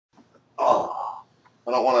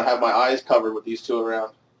I don't want to have my eyes covered with these two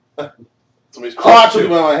around. Somebody's crotching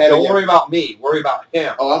me on my head. Don't worry about me. Worry about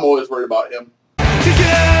him. Oh, I'm always worried about him.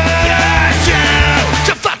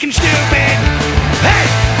 So fucking stupid. Hey!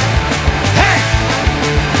 Hey!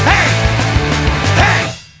 Hey! Hey!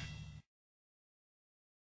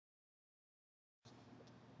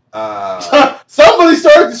 Somebody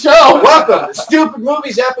start the show! Welcome to Stoopid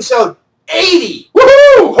Movies episode 80!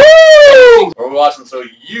 Woohoo! Woo! We're watching so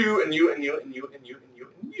you and you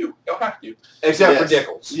don't have to. Except for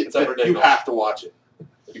Dickles. Except for Dickles. You have to watch it.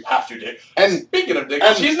 You have to, Dick. And speaking of Dick,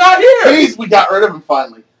 and she's not here! We got rid of him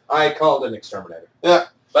finally. I called an exterminator. Yeah.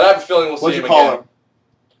 But I have a feeling we'll see him again. What'd you call him?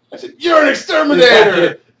 I said, you're an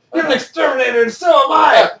exterminator! You're an exterminator and so am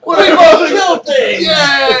I! We both kill things!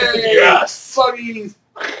 Yay! Yes! Funny!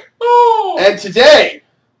 Oh. And today,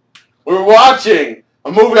 we're watching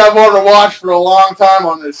a movie I've wanted to watch for a long time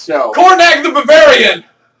on this show. Conan the Barbarian!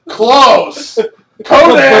 Close!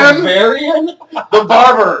 Conan The Barbarian? The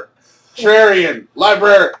Barbarian.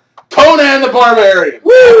 Librarian. Conan the Barbarian!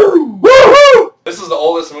 Woo! Woohoo! This is the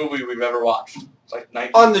oldest movie we've ever watched. It's like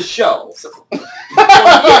 19... On the show.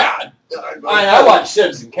 Yeah. I watched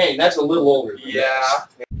Citizen Kane. That's a little older than Yeah.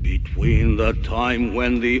 Between the time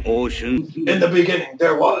when the ocean... In the beginning,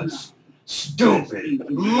 there was Stoopid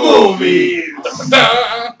Movie.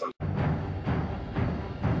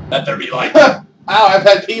 Let there be light. Ow, I've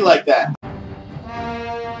had pee like that.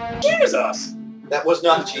 Jesus. That was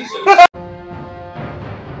not Jesus.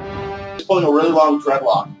 He's pulling a really long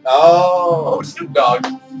dreadlock. Oh. Oh, Snoop Dogg.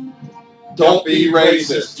 Don't be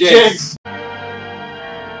racist. Jinx.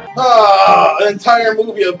 An entire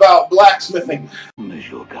movie about blacksmithing.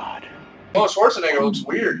 Your God. Oh, Schwarzenegger looks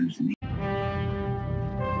weird.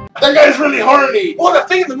 That guy's really horny. Oh, that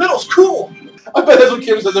thing in the middle's cool. I bet that's what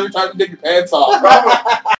Kim says every time you take your pants off.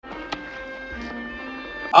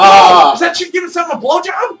 Is that chick giving someone a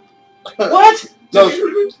blowjob? What? No,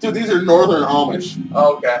 dude, these are Northern Amish.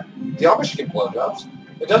 Oh, okay. The Amish get blowjobs.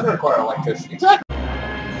 It doesn't require electricity.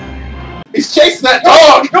 He's chasing that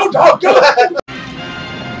dog! Go, dog, go!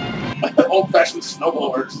 Old-fashioned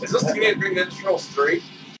snowblowers. Is this the Teenage Mutant Ninja Turtles 3?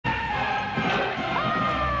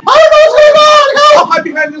 Oh, hide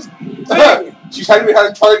behind this thing! She's hiding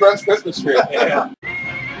behind Charlie Brown's Christmas tree. Yeah.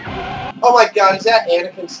 Oh my God, is that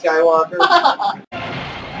Anakin Skywalker?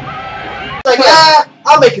 Like,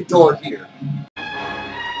 I'll make a door here.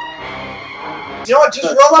 You know what? Just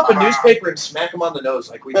roll up a newspaper and smack him on the nose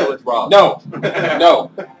like we do with Rob. No. No.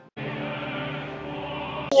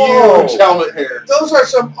 Whoa. Huge helmet hair. Those are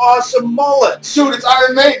some awesome mullets. Dude, it's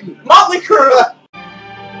Iron Maiden. Motley Crue.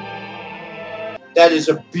 That is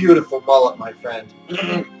a beautiful mullet, my friend.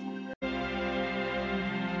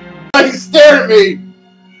 He stared at me.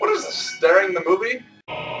 What is this, staring the movie?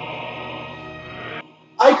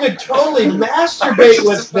 I could totally masturbate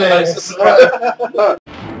with this.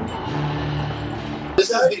 This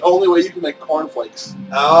is the only way you can make cornflakes.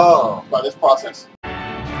 Oh. By this process.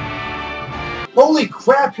 Holy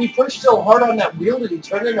crap, he pushed so hard on that wheel that he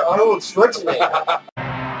turned into Arnold Schwarzenegger.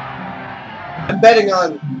 I'm betting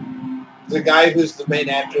on the guy who's the main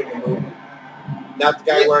actor in the movie. Not the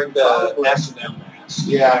guy wearing the S&M mask.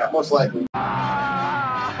 Yeah, most likely.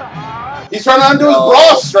 He's trying to undo his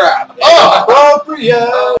bra strap. Oh!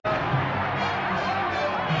 Appropriate!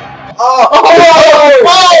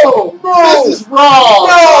 Oh! No! This is wrong!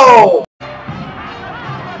 No!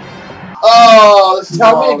 Oh, this is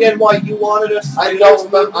Tell wrong. me again why you wanted us to I do don't.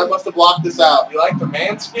 this movie. I must have blocked this out. You like the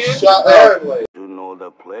man skin? Shut up. Apparently. You know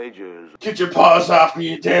the pleasures. Get your paws off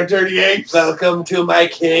me, you damn dirty apes. Welcome to my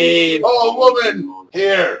cave. Oh, woman.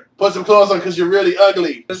 Here, put some clothes on because you're really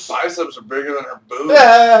ugly. His biceps are bigger than her boobs.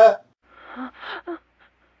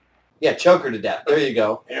 Yeah, choke her to death. There you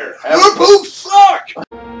go. Here, Your boobs suck!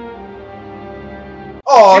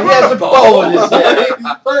 Oh, You he has want a a bow in his head. He's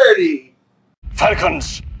 30.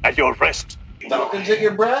 Falcons at your breast. Falcons at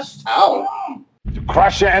your breast? Ow. To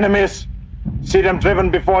crush your enemies, see them driven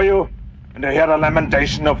before you, and to hear the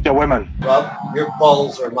lamentation of their women. Well, your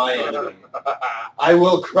balls are my enemy. I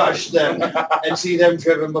will crush them and see them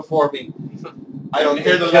driven before me. I don't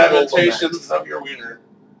hear the think you'll lamentations of your wiener.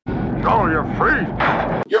 Go, you're free!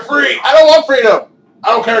 You're free. I don't want freedom. I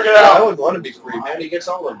don't care. Get I out. would want to be free, man. He gets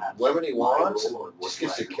all the women he wants and just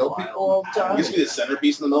gets to kill people all the He time. gets to be the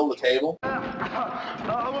centerpiece in the middle of the table.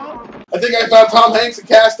 I think I found Tom Hanks in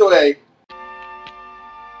Castaway.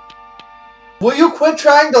 Will you quit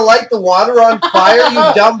trying to light the water on fire,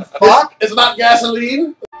 you dumb fuck? It's not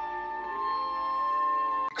gasoline.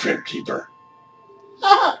 Crypt Keeper.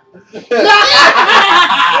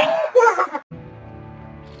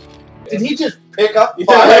 Did he just pick up Yeah,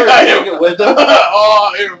 fire I and am. take it with him?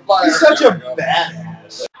 Oh, you're fire. He's such a badass.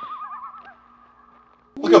 ass.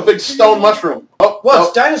 Look, a big stone mushroom. Oh, What?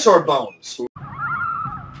 It's dinosaur bones.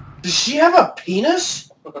 Does she have a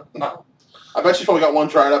penis? No. I bet she's probably got one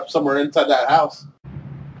dried up somewhere inside that house.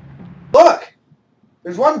 Look!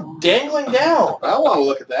 There's one dangling down. I want to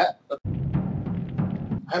look at that.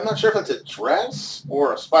 I'm not sure if that's a dress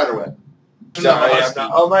or a spider web.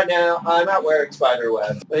 Right now, I'm not wearing spider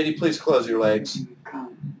web. Lady, please close your legs.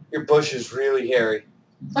 Your bush is really hairy.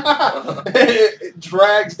 It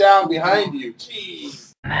drags down behind you.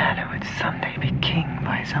 Jeez. Man who would someday be king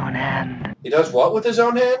by his own hand. He does what with his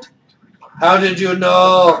own hand? How did you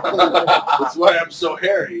know? That's why I'm so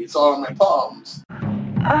hairy. It's all on my palms.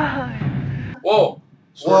 Whoa.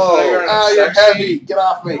 Whoa. Ah, you're heavy. Get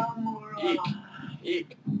off me. Eek.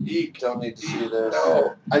 Eek. Eek. Don't need to see this.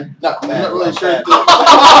 No. I'm not really sure.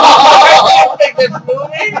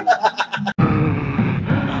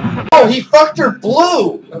 Oh, he fucked her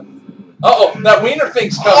blue. Uh-oh, that wiener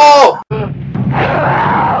thing's coming. Oh!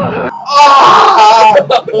 Oh!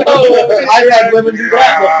 I've had women do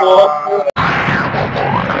that before.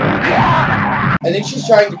 I think she's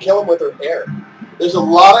trying to kill him with her hair. There's a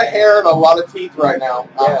lot of hair and a lot of teeth right now.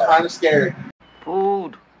 I'm kind of scared.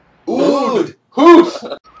 Food. Food. Food.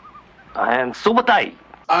 I am super tight.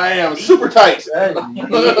 I am super tight. Yeah.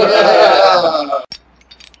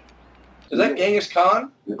 Is that Genghis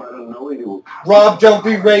Khan? Rob, don't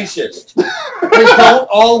be racist. They don't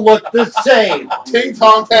all look the same. Ting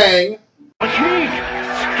tong tang.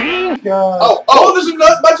 Oh, there's a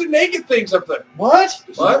bunch of naked things up there. What?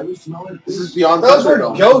 What? This is Beyond Those were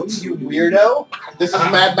Thunderdome. goats, you weirdo. This is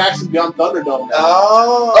Mad Max and Beyond Thunderdome now.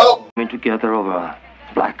 Oh. We're together over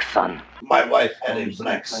black sun. My wife had a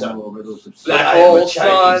black son. Black I am a hole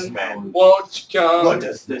Chinese sun, man. won't you come? What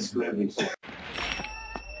does this really say?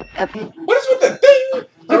 What is with the thing?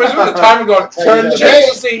 What is with the timer going? Turn the Change the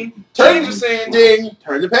page. scene. Turn Change the scene. Ding.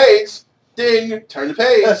 Turn the page. Ding. Turn the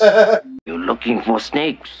page. You're looking for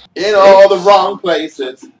snakes. In all the wrong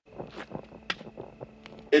places.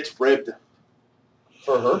 It's ribbed.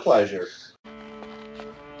 For her pleasure.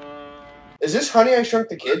 Is this Honey, I Shrunk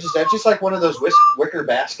the Kids? Is that just like one of those wicker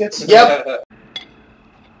baskets? Yep.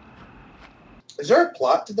 Is there a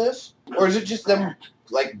plot to this? Or is it just them,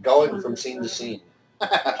 like, going from scene to scene?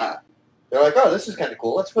 They're like, oh, this is kind of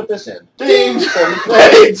cool. Let's put this in. Ding. Turn the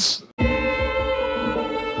Page.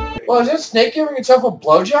 Well, is that snake giving itself a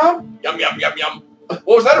blowjob? Yum, yum, yum, yum. What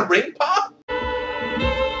was that, a ring pop?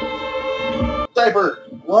 Diaper.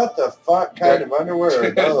 What the fuck kind of underwear are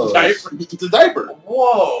those? Diaper. It's a diaper.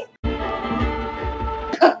 Whoa.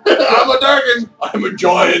 I'm a darkin. I'm a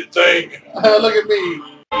giant thing. Look at me.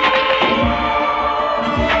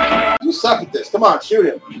 You suck at this. Come on, shoot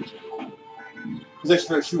him. He's actually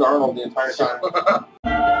going to shoot Arnold the entire time.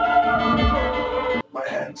 My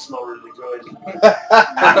hands smell really good.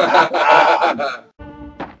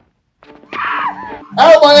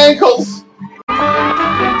 Ow, my ankles!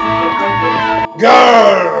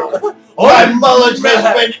 Girl! My mullet has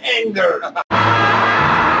been angered!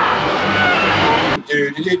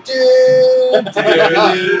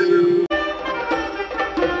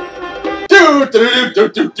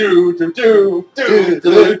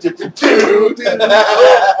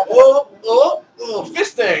 Oh,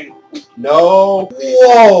 fisting. No.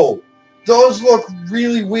 Whoa! Those look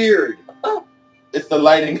really weird. It's the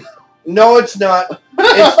lighting. No, it's not.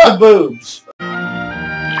 It's the boobs.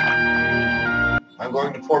 I'm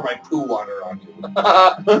going to pour my poo water on you.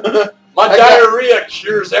 My diarrhea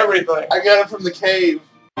cures everything. I got it from the cave.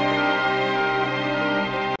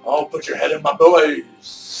 Oh, put your head in my boys.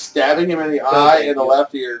 Stabbing him in the eye in the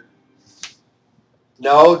left ear.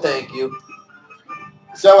 No, thank you.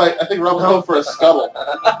 So I think Rob's going for a scuttle.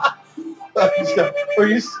 Are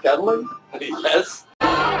you scuttling? Yes.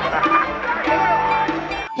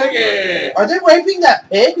 Piggy! Are they raping that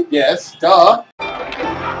pig? Yes, duh.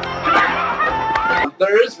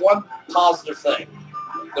 There is one positive thing.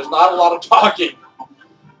 There's not a lot of talking.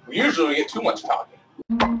 Usually we get too much talking.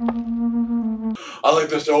 I like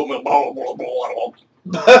this oatmeal.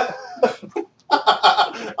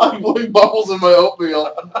 I'm blowing bubbles in my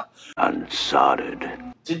oatmeal.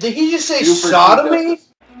 Unsodded. Did he just say You forget sodomy?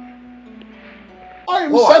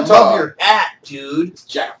 I'm Oh, I Centaur. love your hat, dude. It's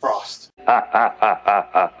Jack Frost.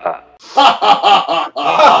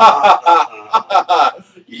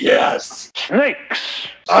 Yes. Snakes.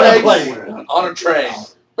 On a plane. On a train.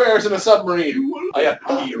 Bears in a submarine. I got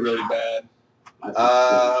to pee really bad.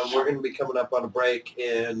 We're going to be coming up on a break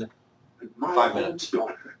in 5 minutes.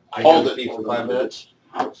 I Hold gotta it. pee for 5 minutes.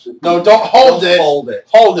 No, don't hold it. Hold it.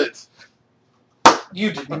 Hold it.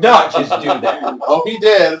 You did not just do that. Oh, he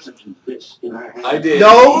did. I did.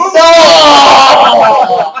 No! No!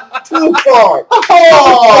 Too far.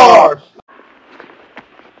 Oh.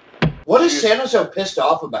 What is Santa so pissed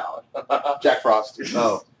off about? Jack Frost.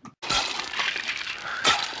 Oh.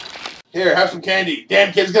 Here, have some candy.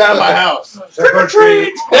 Damn kids, get out of my house. Trick or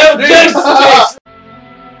treat.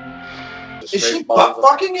 Is she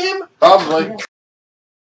butt-fucking him? Probably.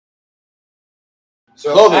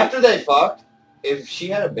 So Slowly. after they fucked, if she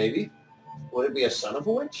had a baby, would it be a son of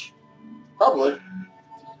a witch? Probably.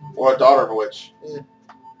 Or a daughter of a witch.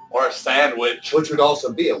 Or a sandwich. Which would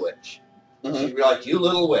also be a witch. Mm-hmm. She'd be like, you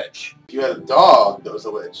little witch. If you had a dog that was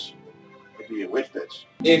a witch, it'd be a witch bitch.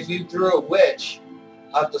 If you threw a witch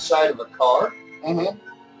out the side of a car, Mm-hmm.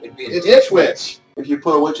 it'd be a It's ditch Hitch Witch. If you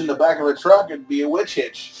put a witch in the back of a truck, it'd be a witch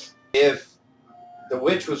hitch. If the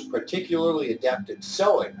witch was particularly adept at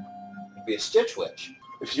sewing, it'd be a stitch witch.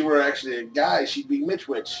 If she were actually a guy, she'd be Mitch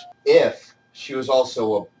Witch. If she was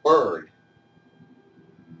also a bird,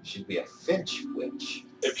 she'd be a finch witch.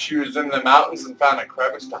 If she was in the mountains and found a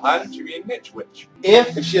crevice to hide in, she'd be a niche witch.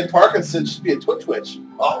 If she had Parkinson's, she'd be a Twitch Witch.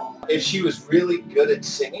 Oh, if she was really good at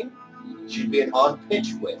singing, she'd be an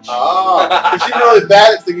on-pitch witch. Ah. If she's really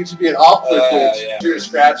bad at singing, she'd be an off-Twitch witch. Yeah. If she was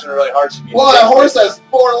scratching really hard, she'd be Well, that horse has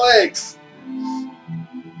 4 legs.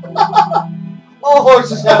 All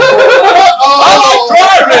horses have Oh!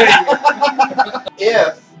 driving!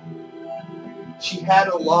 If she had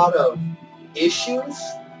a lot of issues,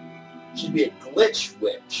 she'd be a glitch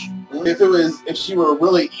witch. If she were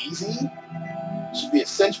really easy, she'd be a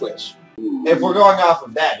cinch witch. If we're going off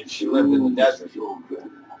of that, if she lived in the desert,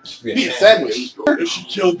 she'd Be a sandwich. If she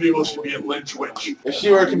killed people, she'd be a lynch witch. If she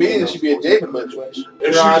were a comedian, she'd be a David Lynch witch.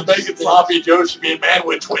 If she was making sloppy joes, she'd be a man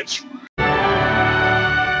witch witch.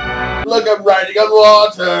 Look, I'm riding on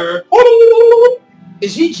water.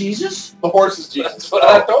 Is he Jesus? The horse is Jesus. That's what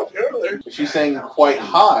I told you earlier. If she sang quite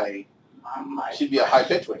high, she'd be a high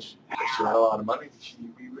pitch witch. If she had a lot of money,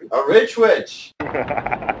 she'd be rich. A rich witch.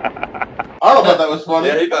 I don't know if that was funny.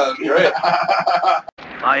 Yeah, he does. Great.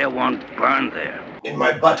 Fire won't burn there. In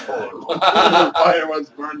my butthole. Fire was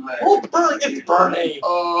burned there. Oh, burn! It's burning.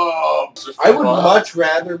 Oh. I would much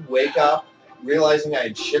rather wake up realizing I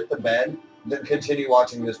had shit the bed than continue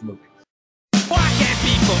watching this movie. Why can't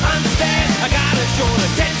people understand? I got a short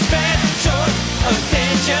attention span.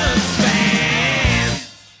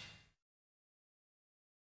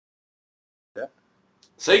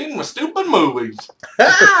 Singing with stupid movies.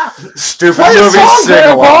 Stupid movies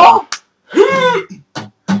sing-along.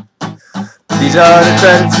 These are the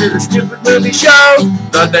credits to the Stupid Movie Show.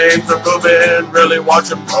 The names are moving, really watch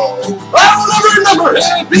them go. I will never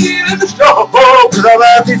remember being in the show. Cause all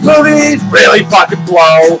of these movies really fucking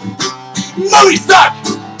blow. Movies suck!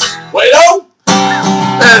 Wait, oh!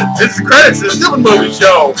 And it's the credits to the Stupid Movie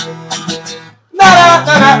Show.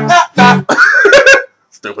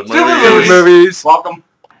 Stupid Movies. Welcome.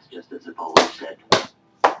 Just as I've always said.